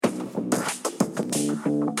Hey,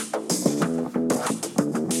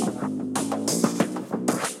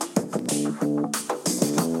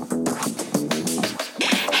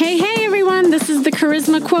 everyone. This is the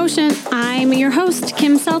Charisma Quotient. I'm your host,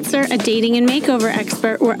 Kim Seltzer, a dating and makeover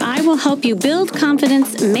expert, where I will help you build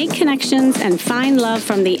confidence, make connections, and find love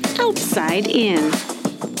from the outside in.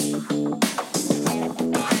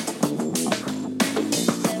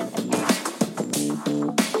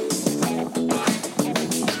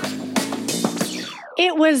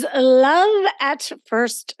 It was love at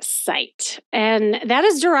first sight, and that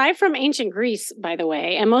is derived from ancient Greece, by the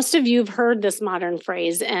way. And most of you have heard this modern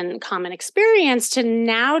phrase and common experience to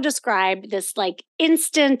now describe this like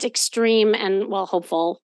instant, extreme, and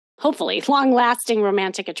hopefully long-lasting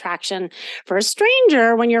romantic attraction for a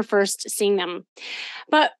stranger when you're first seeing them.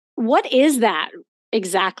 But what is that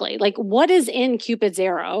exactly? Like, what is in Cupid's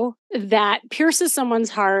arrow that pierces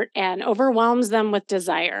someone's heart and overwhelms them with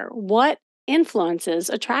desire? What influences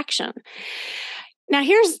attraction? Now,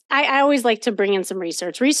 I always like to bring in some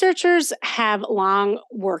research. Researchers have long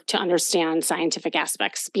worked to understand scientific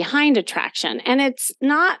aspects behind attraction, and it's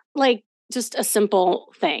not like just a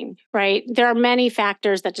simple thing, right? There are many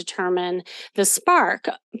factors that determine the spark.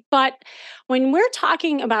 But when we're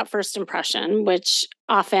talking about first impression, which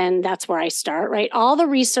often that's where I start, right? All the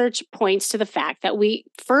research points to the fact that we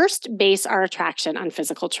first base our attraction on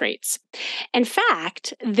physical traits. In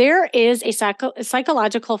fact, there is a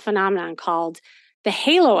psychological phenomenon called the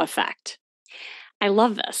halo effect. I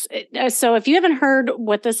love this. So if you haven't heard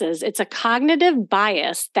what this is, it's a cognitive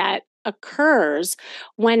bias that occurs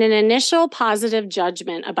when an initial positive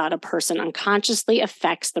judgment about a person unconsciously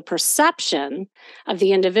affects the perception of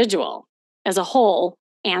the individual as a whole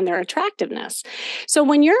and their attractiveness. So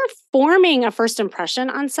when you're forming a first impression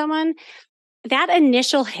on someone, that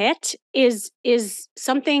initial hit is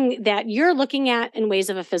something that you're looking at in ways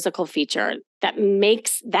of a physical feature that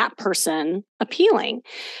makes that person appealing.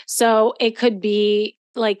 So it could be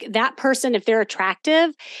like that person, if they're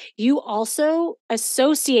attractive, you also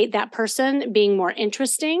associate that person being more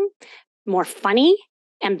interesting, more funny,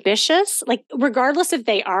 ambitious, like regardless if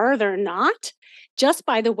they are or they're not, just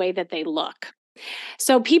by the way that they look.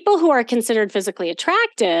 So people who are considered physically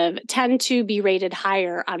attractive tend to be rated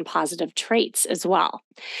higher on positive traits as well.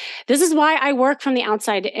 This is why I work from the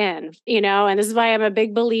outside in, and this is why I'm a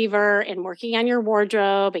big believer in working on your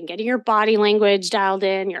wardrobe and getting your body language dialed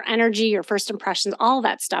in, your energy, your first impressions, all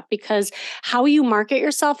that stuff, because how you market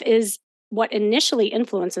yourself is what initially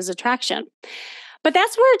influences attraction. But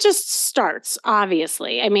that's where it just starts,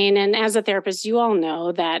 obviously. I mean, and as a therapist, you all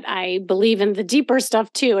know that I believe in the deeper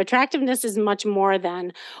stuff too. Attractiveness is much more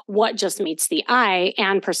than what just meets the eye,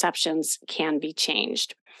 and perceptions can be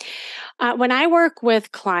changed. When I work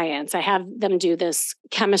with clients, I have them do this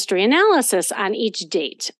chemistry analysis on each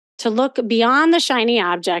date to look beyond the shiny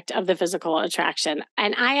object of the physical attraction.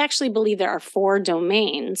 And I actually believe there are 4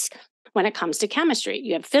 domains when it comes to chemistry.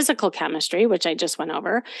 You have physical chemistry, which I just went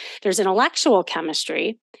over. There's intellectual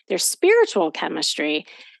chemistry. There's spiritual chemistry.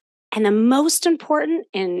 And the most important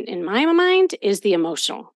in my mind is the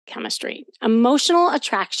emotional chemistry. Emotional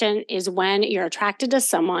attraction is when you're attracted to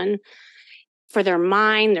someone for their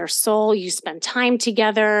mind, their soul. You spend time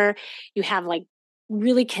together. You have like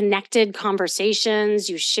really connected conversations.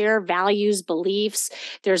 You share values, beliefs.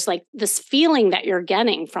 There's like this feeling that you're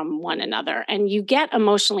getting from one another. And you get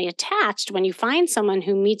emotionally attached when you find someone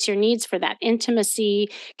who meets your needs for that intimacy,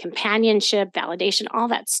 companionship, validation, all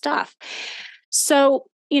that stuff. So,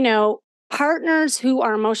 partners who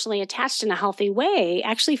are emotionally attached in a healthy way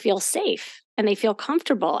actually feel safe and they feel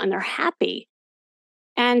comfortable and they're happy.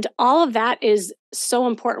 And all of that is so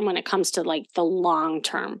important when it comes to like the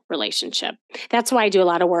long-term relationship. That's why I do a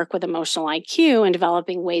lot of work with emotional IQ and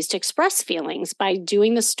developing ways to express feelings by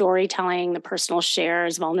doing the storytelling, the personal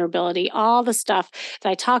shares, vulnerability, all the stuff that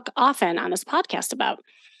I talk often on this podcast about.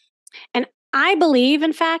 And I believe,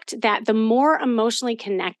 in fact, that the more emotionally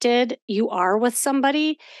connected you are with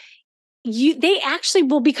somebody, they actually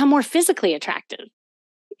will become more physically attractive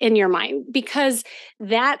in your mind, because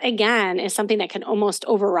that, again, is something that can almost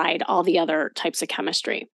override all the other types of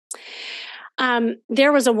chemistry.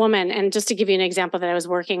 There was a woman, and just to give you an example that I was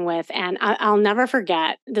working with, and I'll never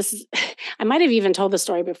forget this. I might have even told the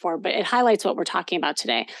story before, but it highlights what we're talking about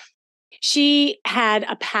today. She had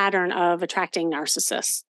a pattern of attracting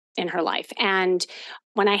narcissists in her life. And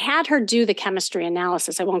when I had her do the chemistry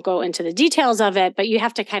analysis, I won't go into the details of it, but you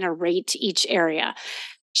have to kind of rate each area.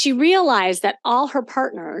 She realized that all her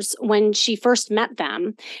partners, when she first met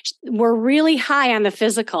them, were really high on the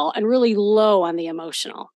physical and really low on the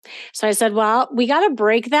emotional. So I said, well, we got to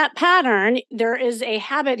break that pattern. There is a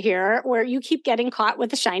habit here where you keep getting caught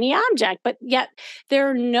with a shiny object, but yet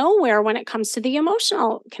they're nowhere when it comes to the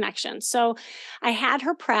emotional connection. So I had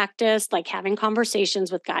her practice like having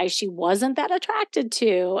conversations with guys she wasn't that attracted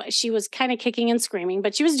to. She was kind of kicking and screaming,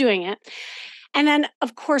 but she was doing it. And then,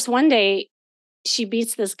 of course, one day she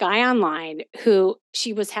beats this guy online who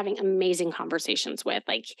she was having amazing conversations with.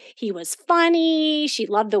 Like, he was funny. She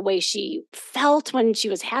loved the way she felt when she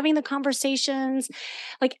was having the conversations.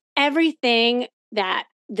 Like, everything that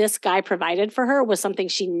this guy provided for her was something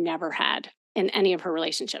she never had in any of her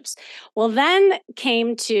relationships. Well, then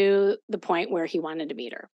came to the point where he wanted to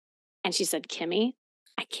meet her. And she said, Kimmy,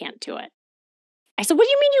 I can't do it. I said, what do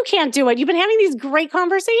you mean you can't do it? You've been having these great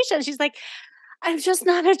conversations. She's like, I'm just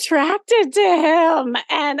not attracted to him.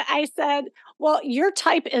 And I said, well, your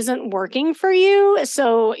type isn't working for you.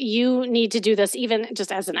 So you need to do this even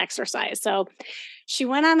just as an exercise. So she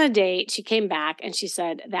went on a date. She came back and she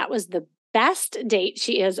said that was the best date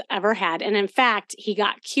she has ever had. And in fact, he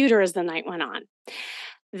got cuter as the night went on.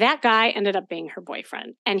 That guy ended up being her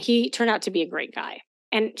boyfriend, and he turned out to be a great guy.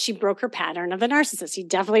 And she broke her pattern of a narcissist. He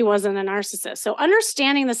definitely wasn't a narcissist. So,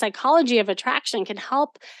 understanding the psychology of attraction can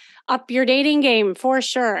help up your dating game for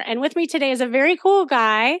sure. And with me today is a very cool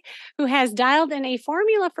guy who has dialed in a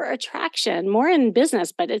formula for attraction, more in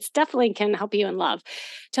business, but it's definitely can help you in love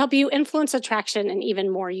to help you influence attraction in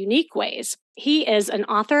even more unique ways. He is an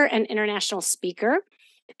author and international speaker.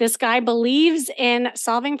 This guy believes in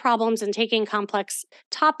solving problems and taking complex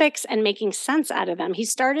topics and making sense out of them. He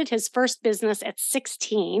started his first business at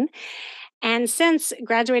 16. And since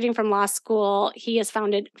graduating from law school, he has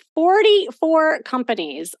founded 44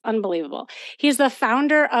 companies. Unbelievable. He's the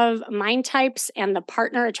founder of Mind Types and the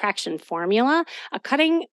Partner Attraction Formula, a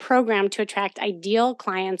cutting program to attract ideal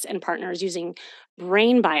clients and partners using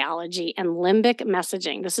brain biology and limbic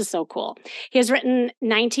messaging. This is so cool. He has written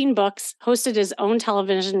 19 books, hosted his own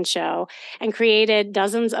television show, and created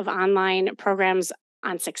dozens of online programs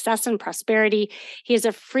on success and prosperity. He is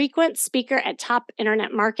a frequent speaker at top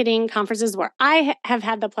internet marketing conferences where I have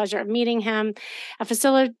had the pleasure of meeting him, a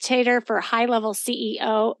facilitator for high level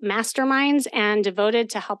CEO masterminds, and devoted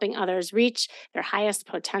to helping others reach their highest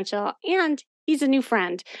potential. And he's a new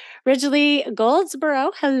friend. Ridgely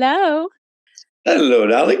Goldsborough, hello. Hello,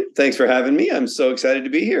 Dolly. Thanks for having me. I'm so excited to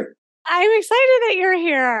be here. I'm excited that you're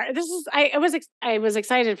here. I was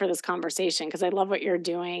excited for this conversation because I love what you're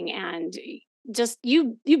doing, and just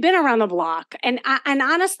you've been around the block. And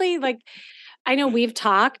honestly, like, I know we've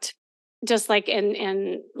talked just like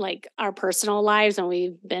in like our personal lives, and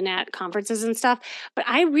we've been at conferences and stuff, but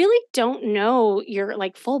I really don't know your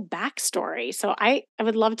like full backstory. So I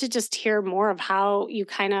would love to just hear more of how you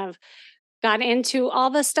kind of got into all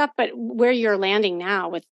this stuff, but where you're landing now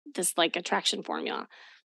with this like attraction formula.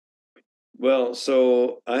 Well,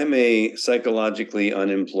 so I'm a psychologically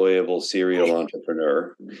unemployable serial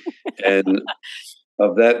entrepreneur. And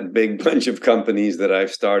of that big bunch of companies that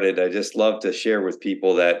I've started, I just love to share with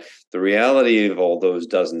people that the reality of all those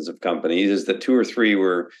dozens of companies is that two or three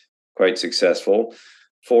were quite successful,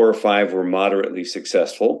 four or five were moderately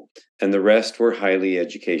successful, and the rest were highly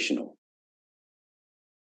educational.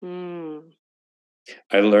 Mm.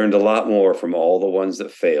 I learned a lot more from all the ones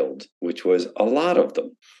that failed, which was a lot of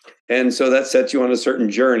them. And so that sets you on a certain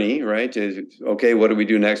journey, right? Okay, what do we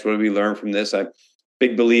do next? What do we learn from this? I'm a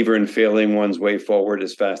big believer in failing one's way forward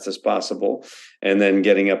as fast as possible and then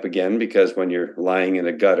getting up again, because when you're lying in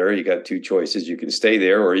a gutter, you got two choices. You can stay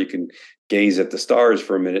there, or you can gaze at the stars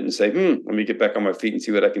for a minute and say, let me get back on my feet and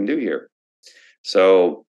see what I can do here.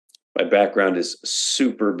 So my background is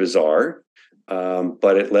super bizarre,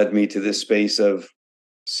 but it led me to this space of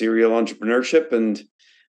serial entrepreneurship, and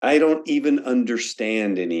I don't even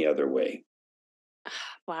understand any other way.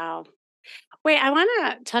 Wow. Wait, I want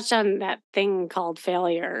to touch on that thing called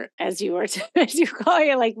failure, as you were as you call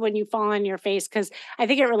it, like when you fall on your face, because I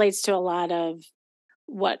think it relates to a lot of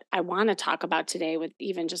what I want to talk about today with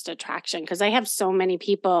even just attraction. Because I have so many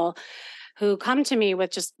people who come to me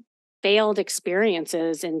with just failed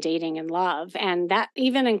experiences in dating and love. And that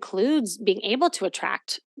even includes being able to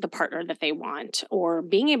attract the partner that they want or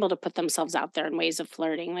being able to put themselves out there in ways of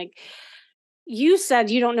flirting. Like, you said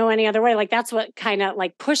you don't know any other way. Like, that's what kind of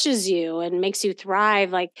like pushes you and makes you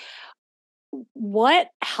thrive. Like, what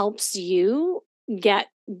helps you get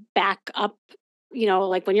back up,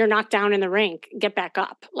 like when you're knocked down in the rink, get back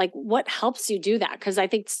up? Like, what helps you do that? Because I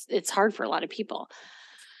think it's hard for a lot of people.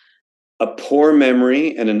 A poor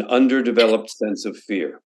memory and an underdeveloped sense of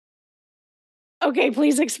fear. Okay,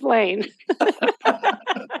 please explain.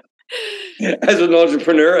 As an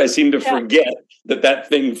entrepreneur, I seem to Yeah. forget that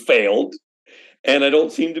thing failed. And I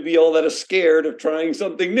don't seem to be all that scared of trying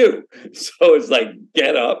something new. So it's like,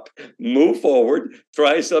 get up, move forward,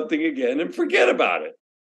 try something again, and forget about it.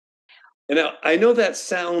 And now I know that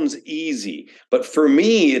sounds easy, but for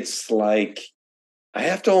me, it's like I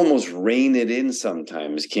have to almost rein it in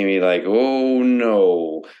sometimes. Kimmy, like, oh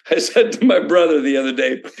no. I said to my brother the other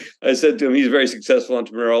day, I said to him, he's a very successful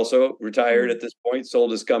entrepreneur, also retired Mm. at this point,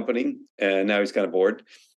 sold his company, and now he's kind of bored.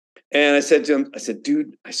 And I said to him, I said,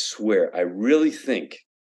 dude, I swear, I really think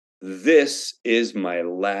this is my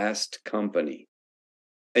last company.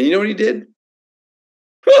 And you know what he did?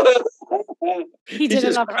 He He did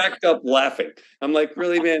just another one. cracked up laughing. I'm like,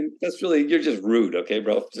 really, man? That's really, you're just rude. Okay,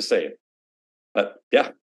 bro, just say it. But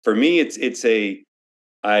yeah, for me,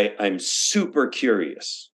 I'm super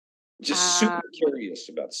curious, just super Uh, curious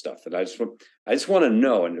about stuff. And I just want to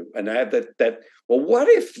know. And I have well, what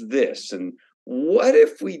if this? And what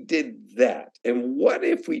if we did that? And what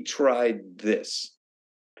if we tried this?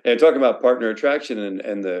 And talking about partner attraction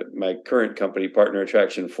and my current company, Partner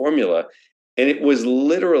Attraction Formula. And it was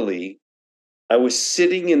literally, I was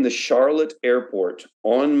sitting in the Charlotte airport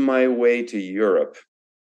on my way to Europe,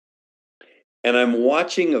 and I'm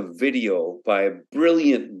watching a video by a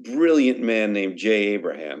brilliant, brilliant man named Jay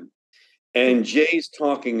Abraham. And mhm. Jay's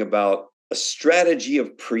talking about a strategy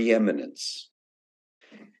of preeminence.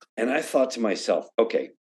 And I thought to myself,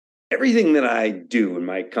 okay, everything that I do in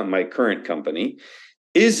my current company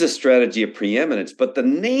is a strategy of preeminence, but the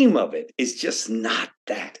name of it is just not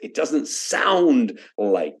that. It doesn't sound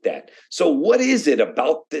like that. So, what is it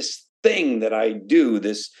about this thing that I do,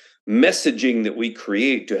 this messaging that we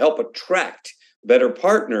create to help attract better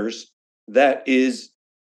partners? That is,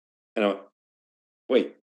 you know,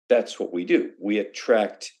 wait, that's what we do. We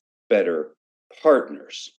attract better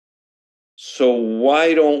partners. So,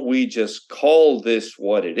 why don't we just call this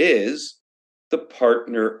what it is, the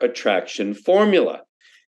partner attraction formula?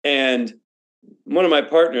 And one of my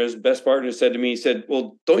partners, best partners, said to me, he said,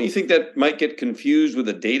 well, don't you think that might get confused with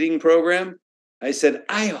a dating program? I said,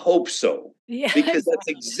 I hope so, Yeah, because that's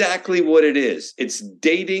exactly. exactly what it is. It's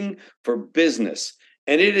dating for business.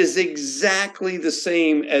 And it is exactly the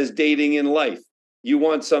same as dating in life. You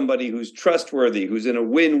want somebody who's trustworthy, who's in a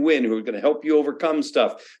win win, who's going to help you overcome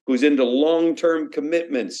stuff, who's into long term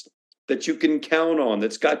commitments that you can count on,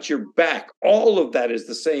 that's got your back. All of that is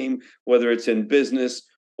the same, whether it's in business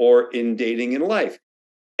or in dating in life.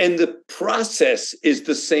 And the process is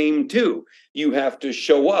the same too. You have to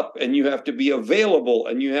show up and you have to be available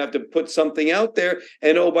and you have to put something out there.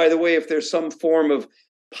 And oh, by the way, if there's some form of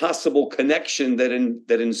possible connection that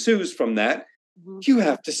ensues from that, Mhm. you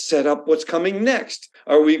have to set up what's coming next.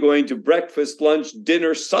 Are we going to breakfast, lunch,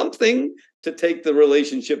 dinner, something to take the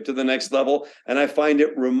relationship to the next level? And I find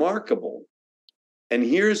it remarkable. And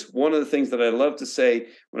here's one of the things that I love to say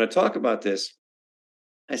when I talk about this.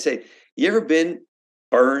 I say, you ever been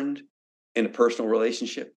burned in a personal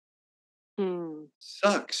relationship? Mm.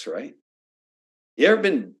 Sucks, right? You ever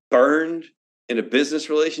been burned in a business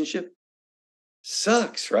relationship?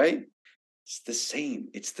 Sucks, right? It's the same.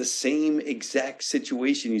 It's the same exact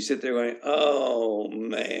situation. You sit there going, "Oh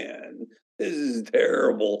man, this is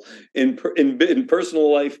terrible." In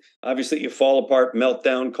personal life, obviously, you fall apart,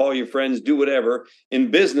 meltdown, call your friends, do whatever.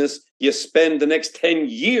 In business, you spend the next 10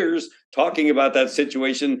 years talking about that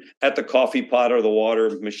situation at the coffee pot or the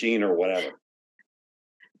water machine or whatever.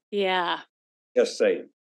 Yeah. Just saying.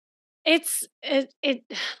 It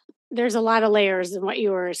there's a lot of layers in what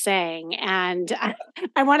you were saying, and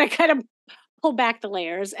I want to kind of pull back the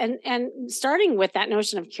layers and starting with that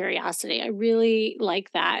notion of curiosity. I really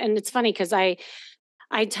like that. And it's funny because I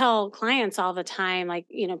tell clients all the time, like,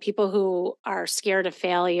 people who are scared of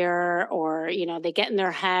failure or, they get in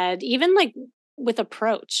their head, even like with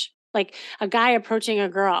approach, like a guy approaching a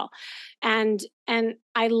girl. And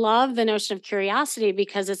I love the notion of curiosity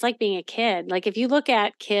because it's like being a kid. Like if you look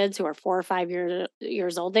at kids who are 4 or 5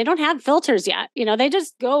 years old, they don't have filters yet. They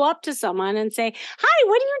just go up to someone and say, "Hi,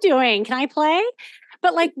 what are you doing? Can I play?"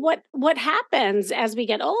 But like what happens as we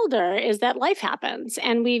get older is that life happens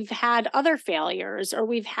and we've had other failures or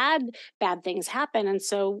we've had bad things happen, and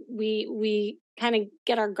so we kind of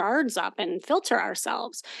get our guards up and filter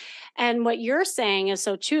ourselves. And what you're saying is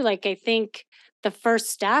so true. Like I think the first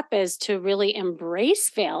step is to really embrace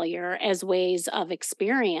failure as ways of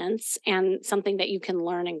experience and something that you can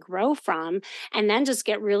learn and grow from, and then just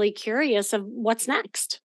get really curious of what's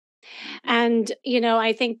next. And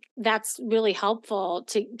I think that's really helpful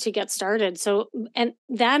to get started. So and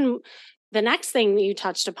then the next thing you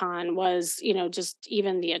touched upon was, just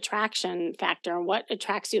even the attraction factor. What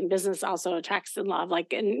attracts you in business also attracts in love.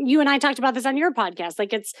 Like, and you and I talked about this on your podcast.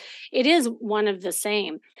 Like, it is one of the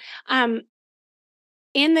same. Um,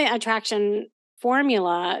 in the attraction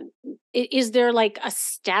formula, is there like a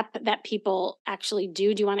step that people actually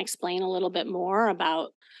do? Do you want to explain a little bit more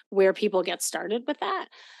about where people get started with that?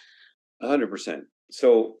 100%.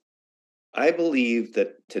 So I believe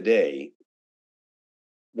that today,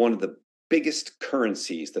 one of the biggest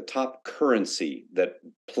currencies, the top currency that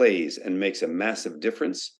plays and makes a massive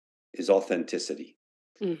difference is authenticity.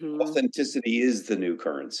 Hmm. Authenticity is the new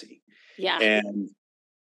currency. Yeah. And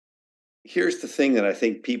here's the thing that I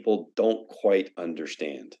think people don't quite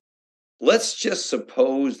understand. Let's just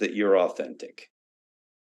suppose that you're authentic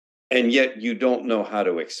and yet you don't know how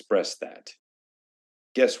to express that.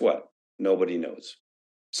 Guess what? Nobody knows.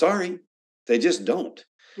 Sorry, they just don't.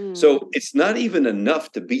 Mm. So it's not even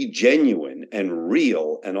enough to be genuine and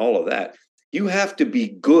real and all of that. You have to be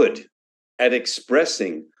good at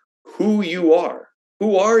expressing who you are.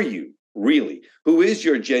 Who are you really? Who is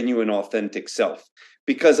your genuine, authentic self?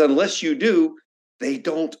 Because unless you do, they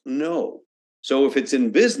don't know. So if it's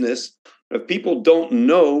in business, if people don't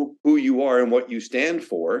know who you are and what you stand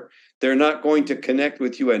for, they're not going to connect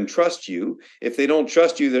with you and trust you. If they don't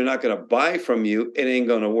trust you, they're not going to buy from you. It ain't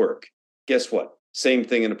going to work. Guess what? Same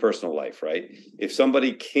thing in a personal life, right? If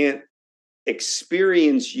somebody can't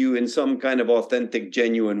experience you in some kind of authentic,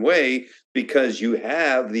 genuine way because you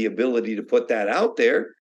have the ability to put that out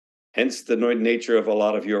there, hence the nature of a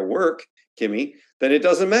lot of your work, Kimmy, then it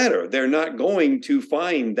doesn't matter. They're not going to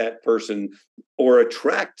find that person or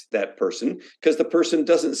attract that person because the person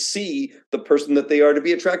doesn't see the person that they are to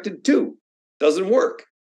be attracted to. Doesn't work.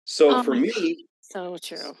 So Oh for my God. me, So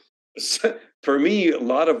true. a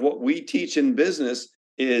lot of what we teach in business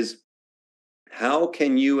is how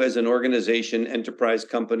can you, as an organization, enterprise,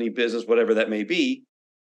 company, business, whatever that may be,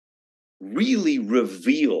 really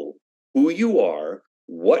reveal who you are,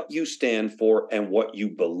 what you stand for, and what you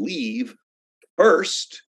believe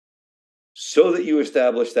first, so that you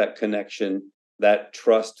establish that connection, that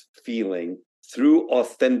trust feeling through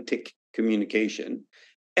authentic communication.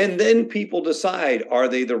 And then people decide, are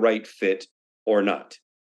they the right fit or not?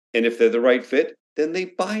 And if they're the right fit, then they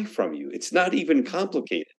buy from you. It's not even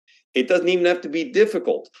complicated. It doesn't even have to be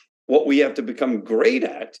difficult. What we have to become great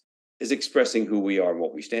at is expressing who we are and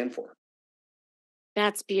what we stand for.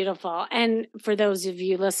 That's beautiful. And for those of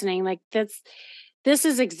you listening, like this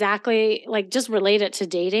is exactly like just relate it to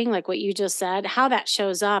dating, like what you just said. How that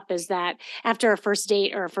shows up is that after a first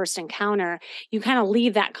date or a first encounter, you kind of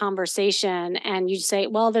leave that conversation and you say,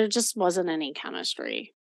 well, there just wasn't any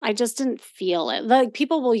chemistry. I just didn't feel it. Like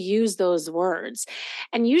people will use those words.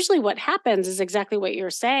 And usually what happens is exactly what you're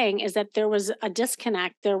saying is that there was a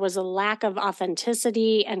disconnect, there was a lack of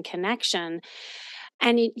authenticity and connection,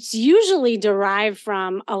 and it's usually derived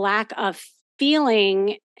from a lack of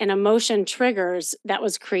feeling and emotion triggers that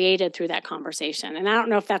was created through that conversation. And I don't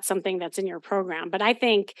know if that's something that's in your program, but I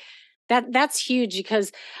think that's huge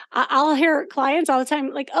because I'll hear clients all the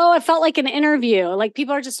time like, "Oh, I felt like an interview." Like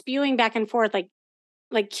people are just spewing back and forth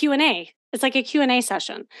like Q&A. It's like a Q&A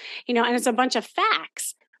session, and it's a bunch of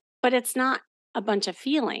facts, but it's not a bunch of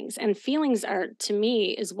feelings. And feelings are, to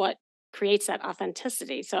me, is what creates that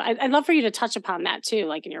authenticity. So I'd love for you to touch upon that too,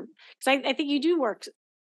 like in your, because I think you do work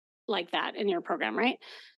like that in your program, right?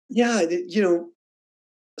 Yeah,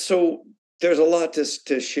 so there's a lot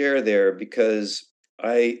to share there because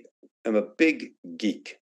I am a big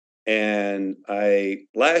geek. And I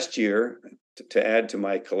last year, to add to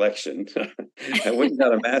my collection, I went and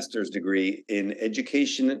got a master's degree in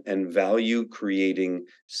education and value creating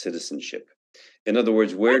citizenship. In other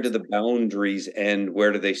words, where do What? the boundaries end?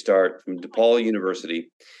 Where do they start? From DePaul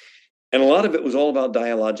University. And a lot of it was all about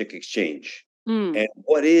dialogic exchange. Mm. And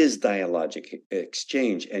what is dialogic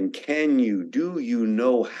exchange? And do you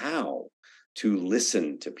know how to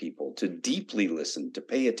listen to people, to deeply listen, to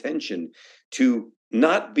pay attention, to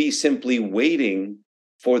not be simply waiting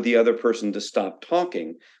for the other person to stop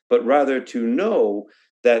talking, but rather to know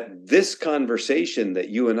that this conversation that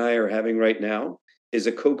you and I are having right now is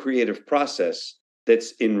a co creative process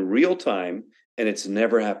that's in real time and it's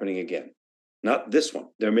never happening again. Not this one.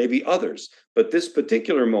 There may be others, but this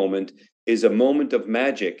particular moment is a moment of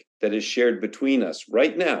magic that is shared between us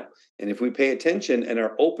right now. And if we pay attention and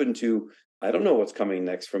are open to, I don't know what's coming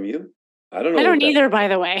next from you. I don't I know what don't that either, by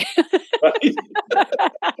the way. right?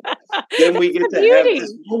 Then we That's get the to have beauty.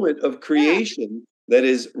 this moment of Yeah. creation that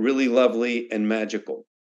is really lovely and magical.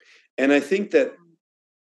 And I think that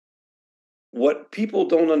what people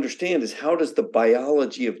don't understand is how does the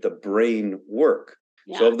biology of the brain work?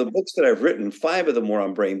 So Yeah. of the books that I've written, 5 of them were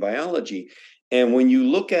on brain biology. And when you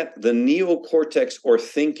look at the neocortex or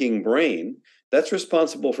thinking brain, that's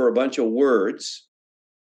responsible for a bunch of words,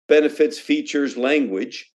 benefits, features,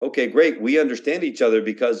 language. Okay, great. We understand each other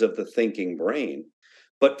because of the thinking brain.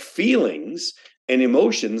 But feelings and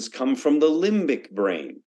emotions come from the limbic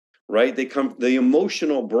brain, right? The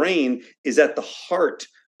emotional brain is at the heart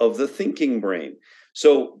of the thinking brain.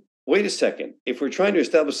 So, wait a second. If we're trying to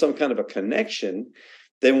establish some kind of a connection,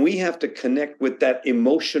 then we have to connect with that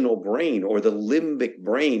emotional brain or the limbic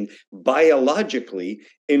brain biologically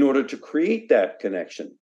in order to create that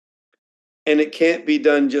connection. And it can't be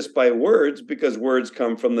done just by words because words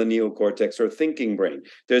come from the neocortex or thinking brain.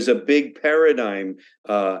 There's a big paradigm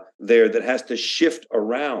there that has to shift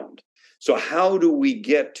around. So, how do we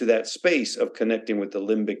get to that space of connecting with the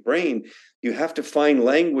limbic brain? You have to find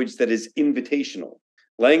language that is invitational,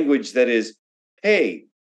 language that is, hey,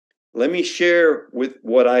 let me share with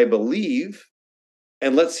what I believe,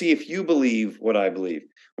 and let's see if you believe what I believe.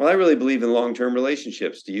 Well, I really believe in long-term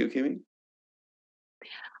relationships. Do you, Kimmy?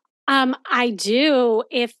 I do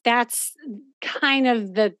if that's kind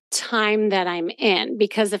of the time that I'm in,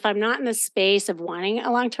 because if I'm not in the space of wanting a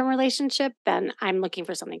long-term relationship, then I'm looking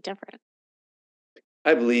for something different.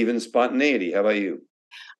 I believe in spontaneity. How about you?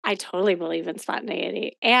 I totally believe in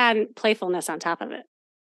spontaneity and playfulness on top of it.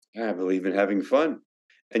 I believe in having fun.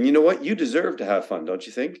 And you know what? You deserve to have fun, don't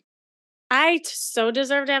you think? So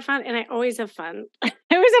deserve to have fun, and I always have fun. I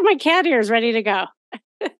always have my cat ears ready to go.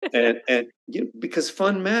 And you know, because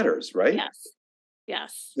fun matters, right? Yes.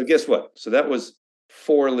 Yes. So guess what? So that was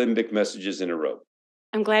 4 limbic messages in a row,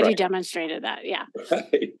 I'm glad right? you demonstrated that. Yeah.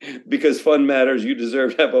 Right. Because fun matters, you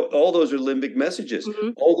deserve to have all those are limbic messages.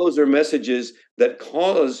 Mhm. All those are messages that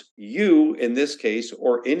cause you, in this case,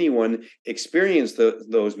 or anyone experience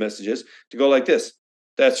those messages to go like this.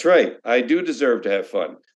 That's right. I do deserve to have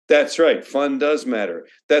fun. That's right. Fun does matter.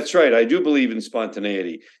 That's right. I do believe in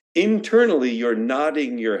spontaneity. Internally, you're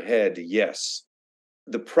nodding your head yes.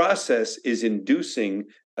 The process is inducing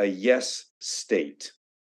a yes state.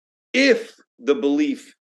 If the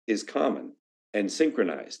belief is common and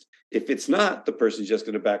synchronized. If it's not, the person's just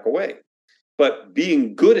going to back away. But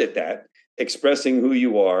being good at that, expressing who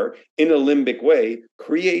you are in a limbic way,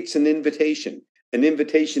 creates an invitation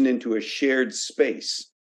into a shared space.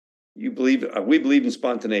 We believe in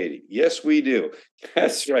spontaneity. Yes, we do.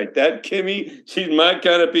 That's right. That Kimmy, she's my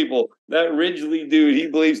kind of people. That Ridgely dude, he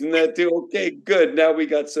believes in that too. Okay, good. Now we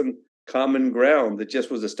got some common ground that just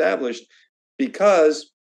was established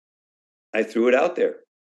because I threw it out there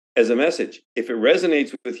as a message. If it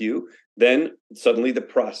resonates with you, then suddenly the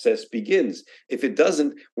process begins. If it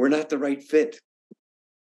doesn't, we're not the right fit.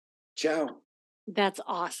 Ciao. That's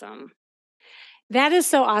awesome. That is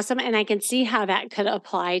so awesome, and I can see how that could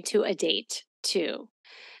apply to a date too.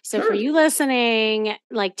 So for Sure. you listening,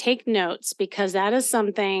 like take notes because that is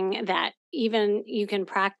something that even you can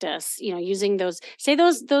practice, using those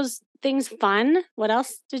things fun. What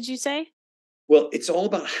else did you say? Well, it's all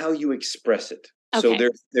about how you express it. So Okay.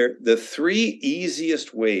 they're the 3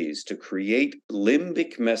 easiest ways to create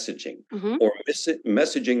limbic messaging Mhm. or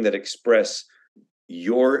messaging that express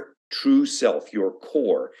your true self, your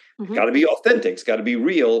core. It's Mhm. got to be authentic. It's got to be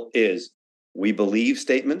real. Is we believe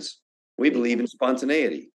statements. We We believe in believe.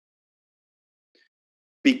 spontaneity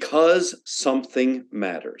because something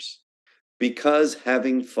matters. Because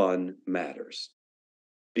having fun matters.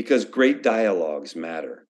 Because great dialogues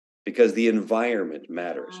matter. Because the environment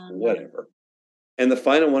matters. Um, Whatever. And the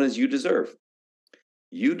final one is you deserve.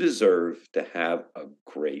 You deserve to have a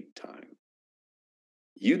great time.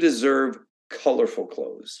 You deserve colorful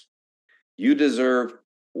clothes. You deserve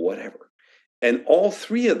whatever. And all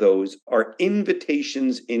 3 of those are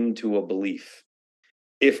invitations into a belief.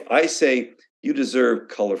 If I say you deserve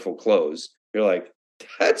colorful clothes, you're like,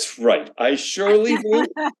 that's right. I surely do.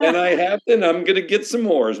 And I have to, and I'm going to get some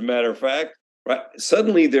more, as a matter of fact. Right.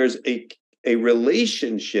 Suddenly there's a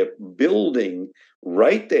relationship building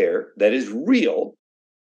right there that is real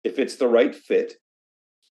if it's the right fit.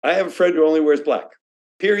 I have a friend who only wears black.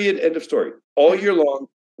 Period. End of story. All year long,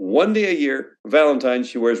 one day a year, Valentine's,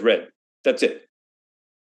 she wears red. That's it.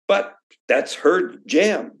 But that's her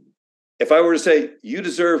jam. If I were to say, you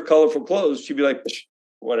deserve colorful clothes, she'd be like,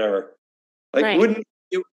 whatever. Like, right. wouldn't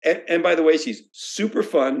you? And by the way, she's super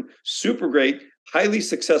fun, super great, highly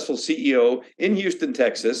successful CEO in Houston,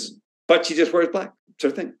 Texas, but she just wears black. It's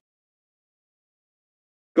her thing.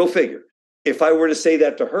 Go figure. If I were to say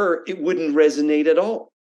that to her, it wouldn't resonate at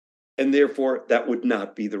all. And therefore, that would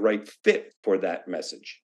not be the right fit for that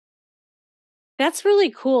message. That's really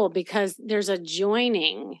cool because there's a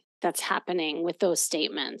joining that's happening with those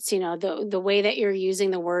statements. The way that you're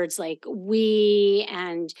using the words like we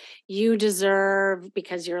and you deserve,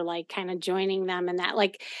 because you're like kind of joining them and that,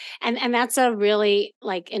 like, and that's a really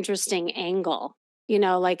like interesting angle.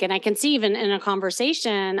 Like, and I can see even in a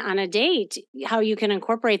conversation on a date how you can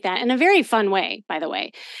incorporate that in a very fun way, by the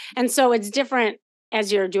way. And so it's different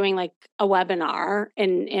as you're doing like a webinar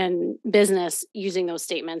in business using those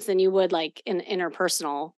statements than you would like in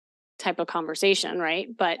interpersonal type of conversation, right?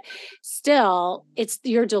 But still, it's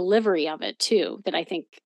your delivery of it too that I think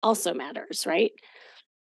also matters, right?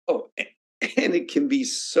 Oh, and it can be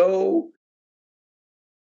so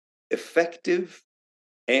effective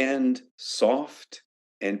and soft,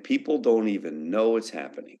 and people don't even know it's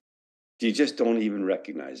happening. You just don't even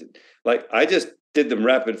recognize it. Like, I just did them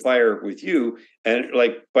rapid fire with you, and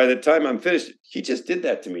like by the time I'm finished, he just did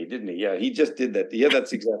that to me, didn't he? Yeah, he just did that. Yeah,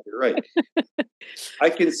 that's exactly right. I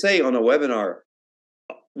can say on a webinar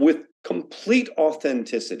with complete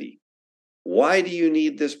authenticity, why do you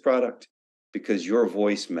need this product? Because your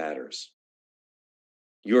voice matters.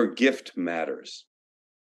 Your gift matters.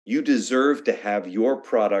 You deserve to have your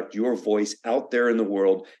product, your voice out there in the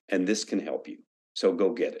world, and this can help you. So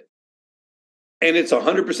go get it. And it's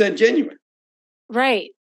 100% genuine. Right.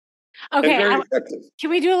 And Okay. very effective. Can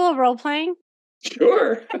we do a little role playing?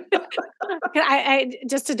 Sure. I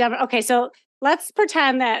just to demo. Okay, so let's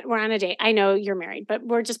pretend that we're on a date. I know you're married, but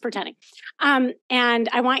we're just pretending. And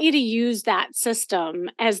I want you to use that system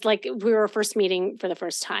as like we were first meeting for the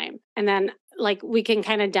first time, and then like we can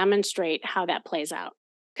kind of demonstrate how that plays out.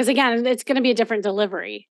 Because again, it's going to be a different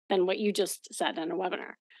delivery than what you just said in a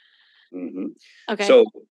webinar. Mm-hmm. Okay. So,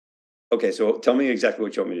 okay, so tell me exactly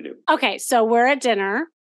what you want me to do. Okay, so we're at dinner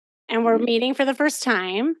and we're Mhm. meeting for the first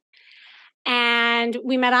time. And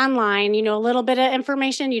we met online, a little bit of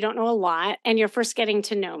information, you don't know a lot, and you're first getting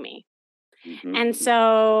to know me. Mhm. And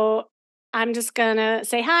so I'm just gonna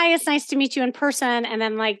say, hi, it's nice to meet you in person. And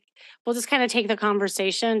then, like, we'll just kind of take the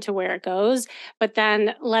conversation to where it goes. But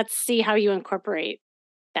then let's see how you incorporate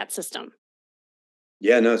that system.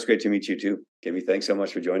 Yeah, no, it's great to meet you too. Kimmy, thanks so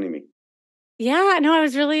much for joining me. Yeah, no, I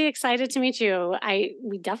was really excited to meet you.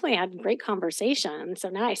 We definitely had great conversation. So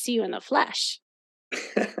now I see you in the flesh.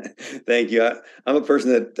 Thank you. I'm a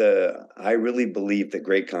person that I really believe that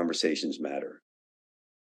great conversations matter.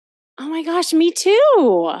 Oh my gosh, me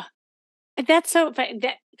too. That's so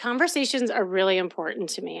that conversations are really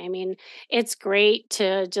important to me. I mean, it's great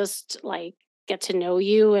to just like get to know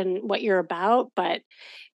you and what you're about, but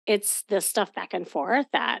it's the stuff back and forth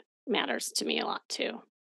that matters to me a lot too.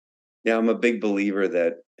 Yeah, I'm a big believer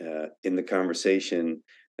that in the conversation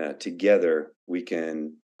together, we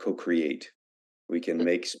can co create, we can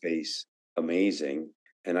make space amazing.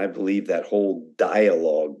 And I believe that whole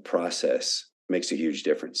dialogue process makes a huge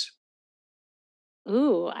difference.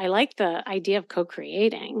 Ooh, I like the idea of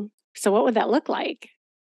co-creating. So what would that look like?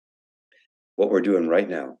 What we're doing right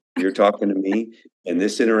now, you're talking to me, and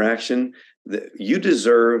this interaction, you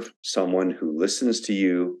deserve someone who listens to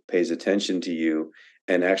you, pays attention to you,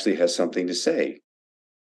 and actually has something to say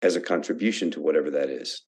as a contribution to whatever that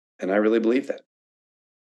is. And I really believe that.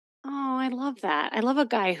 Oh, I love that. I love a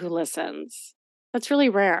guy who listens. That's really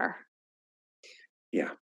rare.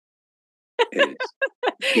 Yeah, it is.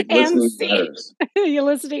 Because And listening see, matters. your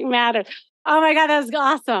listening matters. Oh my God, that was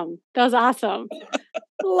awesome. That was awesome.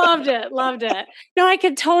 Loved it, loved it. No, I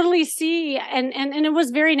could totally see, and it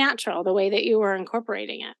was very natural the way that you were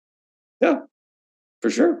incorporating it. Yeah, for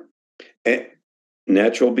sure. And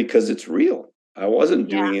natural because it's real. I wasn't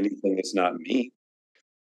Yeah, doing anything that's not me.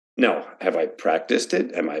 Now, have I practiced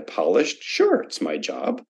it? Am I polished? Sure, it's my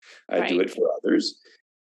job. I do right. it for others,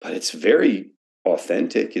 but it's very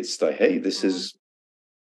authentic. It's like, hey, this Mhm. is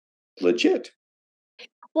legit.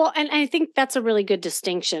 Well, and I think that's a really good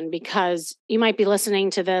distinction because you might be listening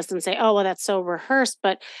to this and say, "Oh, well, that's so rehearsed,"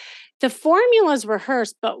 but the formula is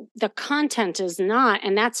rehearsed, but the content is not,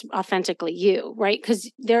 and that's authentically you, right? Because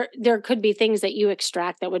there could be things that you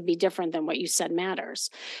extract that would be different than what you said matters.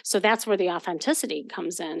 So that's where the authenticity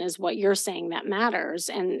comes in, is what you're saying that matters,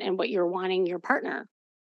 and what you're wanting your partner,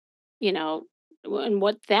 you know, and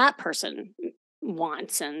what that person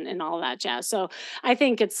wants, and all that jazz. So I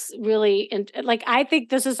think it's really like I think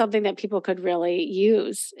this is something that people could really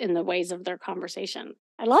use in the ways of their conversation.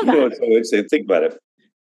 I love You know, that. it's always say, think about it.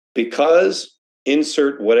 Because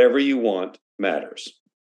insert whatever you want matters.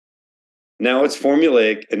 Now it's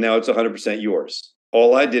formulaic and now it's 100% yours.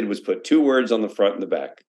 All I did was put two words on the front and the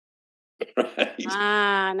back. Right?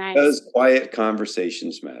 Ah, nice. Does quiet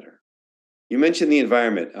conversations matter? You mentioned the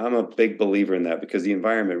environment. I'm a big believer in that because the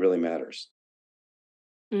environment really matters.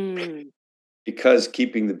 Mm, Because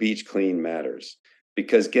keeping the beach clean matters.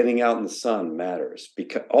 because getting out in the sun matters,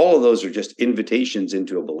 because all of those are just invitations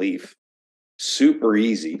into a belief. Super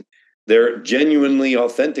easy. They're genuinely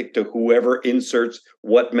authentic to whoever inserts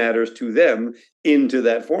what matters to them into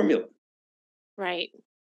that formula. Right.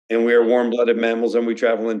 And we are warm-blooded mammals and we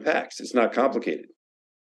travel in packs. It's not complicated.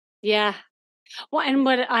 Yeah. Well, and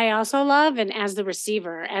what I also love, and as the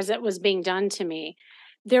receiver, as it was being done to me,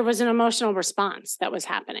 there was an emotional response that was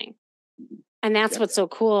happening. And that's Yeah. what's so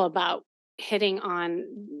cool about hitting on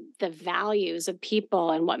the values of people,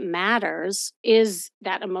 and what matters is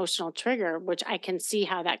that emotional trigger, which I can see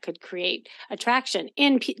how that could create attraction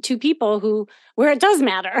in to people who, where it does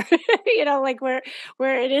matter, like where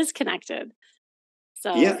it is connected.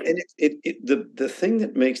 Yeah, So, and the thing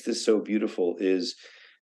that makes this so beautiful is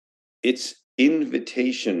it's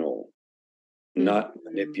invitational, not mhm.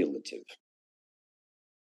 manipulative.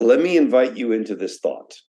 Let me invite you into this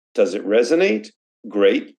thought. Does it resonate?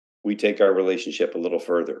 Great. We take our relationship a little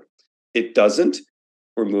further. It doesn't,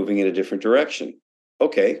 we're moving in a different direction.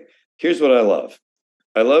 Okay, here's what I love.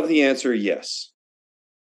 I love the answer yes.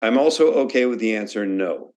 I'm also okay with the answer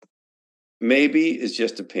no. Maybe is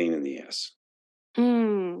just a pain in the ass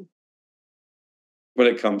Mm, when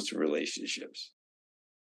it comes to relationships.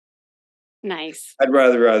 nice. I'd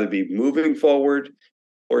rather be moving forward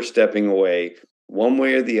or stepping away, one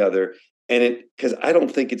way or the other. And it, because I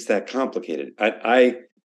don't think it's that complicated. I'm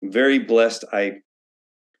very blessed. I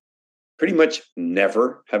pretty much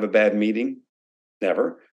never have a bad meeting.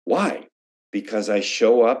 Never. Why? Because I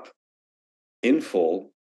show up in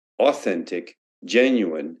full, authentic,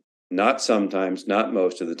 genuine, not sometimes, not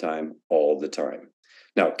most of the time, all the time.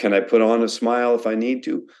 Now, can I put on a smile if I need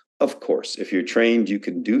to? Of course. If you're trained, you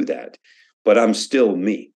can do that. But I'm still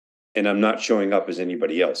me, and I'm not showing up as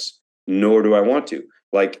anybody else, nor do I want to,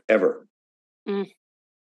 like ever. Mm,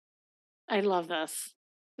 I love this.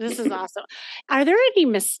 This is awesome. Are there any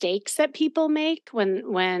mistakes that people make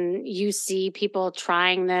when you see people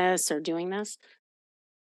trying this or doing this?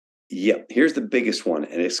 Yeah, here's the biggest one,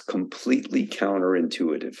 and it's completely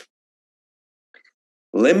counterintuitive.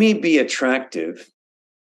 Let me be attractive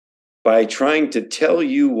by trying to tell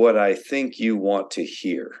you what I think you want to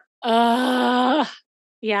hear, Uh,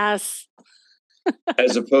 yes.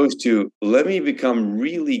 as opposed to let me become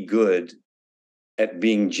really good at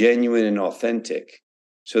being genuine and authentic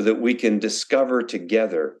so that we can discover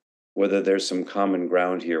together whether there's some common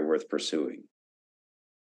ground here worth pursuing.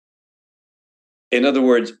 In other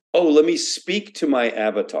words, oh, let me speak to my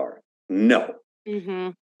avatar. No,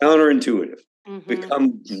 Mhm. counterintuitive. Mhm.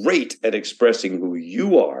 Become great at expressing who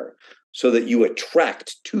you are so that you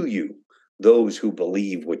attract to you those who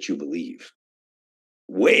believe what you believe.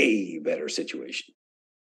 Way better situation.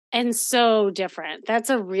 And so different. That's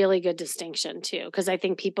a really good distinction too, because I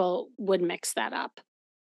think people would mix that up.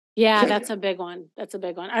 Yeah, Yeah, that's a big one. That's a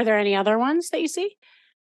big one. Are there any other ones that you see?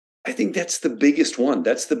 I think that's the biggest one.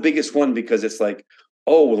 That's the biggest one because it's like,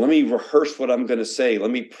 oh, well, let me rehearse what I'm going to say.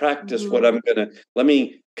 Let me practice what Mhm. I'm going to, let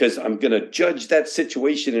me, because I'm going to judge that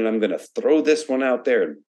situation and I'm going to throw this one out there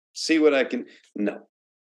and see what I can. No.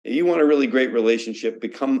 If you want a really great relationship,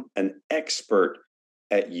 become an expert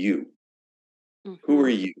at you. Who are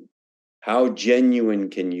Mhm. you? How genuine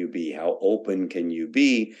can you be? How open can you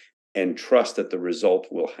be? And trust that the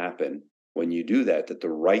result will happen when you do that, that the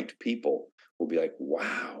right people will be like,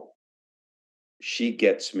 wow, she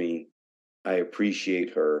gets me. I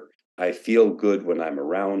appreciate her. I feel good when I'm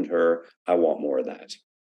around her. I want more of that.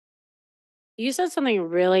 You said something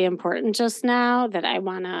really important just now that I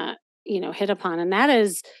want to, hit upon, and that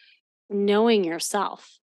is knowing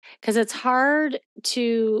yourself. Because it's hard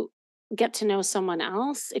to get to know someone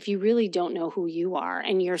else if you really don't know who you are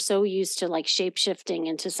and you're so used to like shape shifting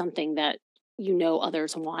into something that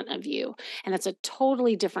others want of you. And that's a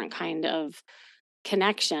totally different kind of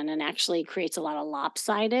connection, and actually creates a lot of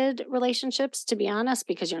lopsided relationships, to be honest,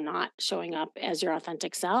 because you're not showing up as your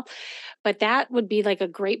authentic self. But that would be like a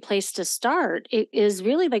great place to start. It is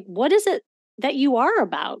really like, what is it that you are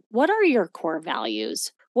about? What are your core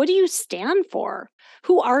values? What do you stand for?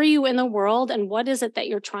 Who are you in the world, and what is it that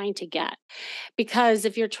you're trying to get? Because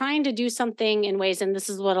if you're trying to do something in ways, and this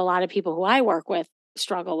is what a lot of people who I work with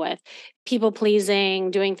struggle with, people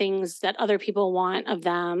pleasing, doing things that other people want of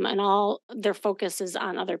them, and all their focus is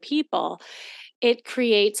on other people, it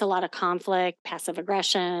creates a lot of conflict, passive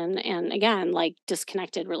aggression, and again, like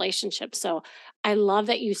disconnected relationships. So I love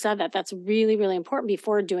that you said that. That's really, really important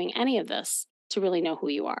before doing any of this, to really know who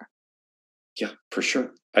you are. Yeah, for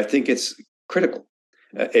sure. I think it's critical.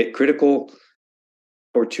 Critical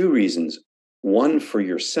for two reasons. One, for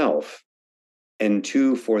yourself, and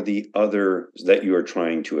two, for the others that you are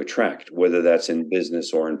trying to attract, whether that's in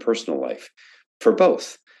business or in personal life. for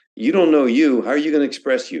both. You don't know you. How are you going to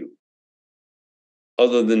express you?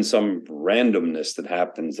 Other than some randomness that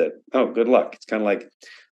happens that, oh, good luck. It's kind of like,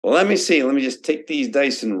 well, let me see. Let me just take these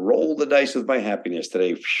dice and roll the dice with my happiness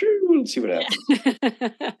today. Let's see what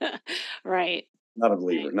happens. Right. Not a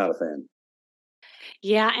believer, not a fan.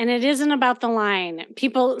 Yeah, and it isn't about the line.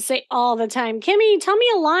 People say all the time, Kimmy, tell me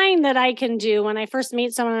a line that I can do when I first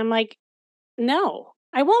meet someone. I'm like, no,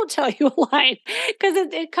 I won't tell you a line because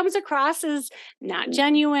it comes across as not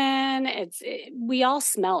genuine. We all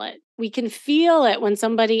smell it. We can feel it when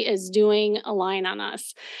somebody is doing a line on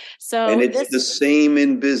us. And So it's the same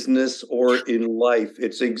in business or in life.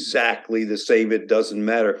 It's exactly the same. It doesn't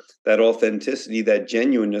matter. That authenticity, that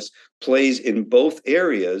genuineness plays in both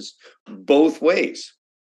areas, both ways.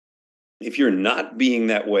 If you're not being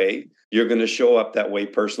that way, you're going to show up that way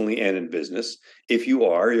personally and in business. If you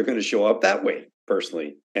are, you're going to show up that way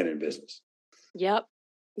personally and in business. Yep.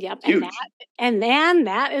 Yep. Huge. And then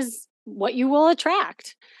that is what you will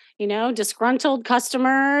attract. Disgruntled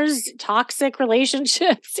customers, toxic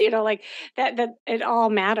relationships, like that it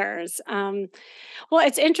all matters. Well,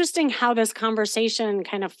 it's interesting how this conversation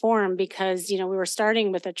kind of formed because, we were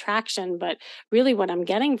starting with attraction, but really what I'm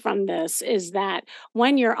getting from this is that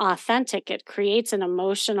when you're authentic, it creates an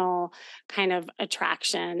emotional kind of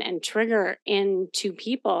attraction and trigger into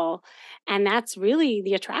people. And that's really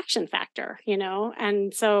the attraction factor.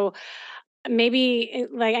 And so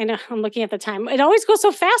like I know I'm looking at the time. It always goes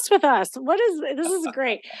so fast with us. This is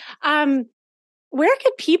great. Um, where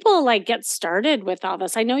could people like get started with all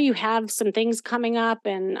this? I know you have some things coming up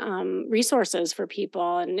and resources for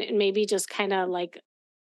people and maybe just kind of like,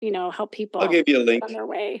 help I'll people give you a get link. on their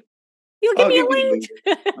way. You'll give I'll me give you a link. a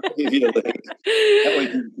I'll give you a link. That way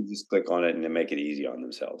link. people can just click on it and then make it easy on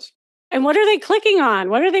themselves. And what are they clicking on?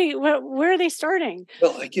 Where are they starting?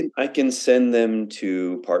 Well, I can send them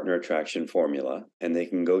to Partner Attraction Formula and they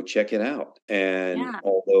can go check it out. And Yeah.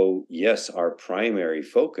 although, yes, our primary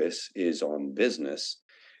focus is on business,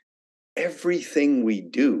 everything we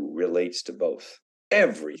do relates to both.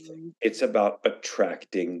 Everything. Mhm. It's about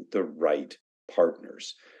attracting the right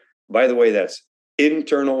partners. By the way, that's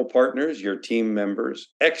internal partners, your team members,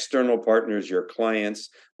 external partners, your clients,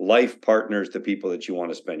 life partners, the people that you want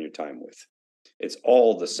to spend your time with. It's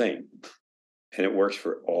all the same. And it works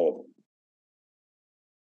for all of them.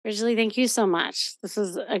 Ridgely, thank you so much. This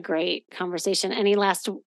is a great conversation. Any last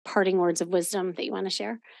parting words of wisdom that you want to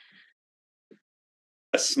share?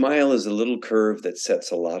 A smile is a little curve that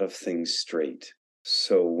sets a lot of things straight.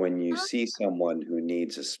 So when you Ah, see someone who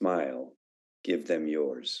needs a smile, give them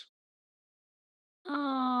yours.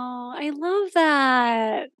 oh, I love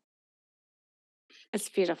that. It's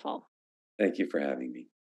beautiful. Thank you for having me.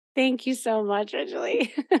 Thank you so much,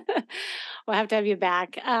 Ridgely. We'll have to have you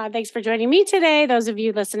back. Thanks for joining me today. Those of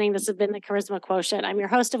you listening, this has been the Charisma Quotient. I'm your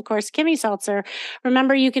host, of course, Kimmy Seltzer.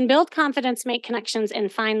 Remember, you can build confidence, make connections,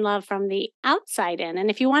 and find love from the outside in. And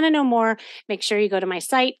if you want to know more, make sure you go to my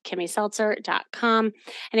site, kimmyseltzer.com.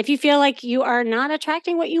 And if you feel like you are not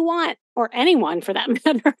attracting what you want, or anyone for that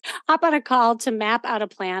matter, hop on a call to map out a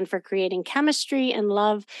plan for creating chemistry and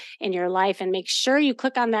love in your life. And make sure you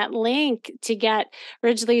click on that link to get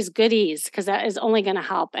Ridgely's goodies because that is only going to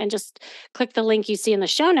help. And just click the link you see in the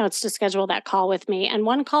show notes to schedule that call with me. And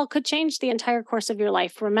one call could change the entire course of your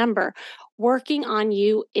life. Remember, working on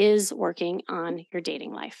you is working on your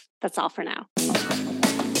dating life. That's all for now.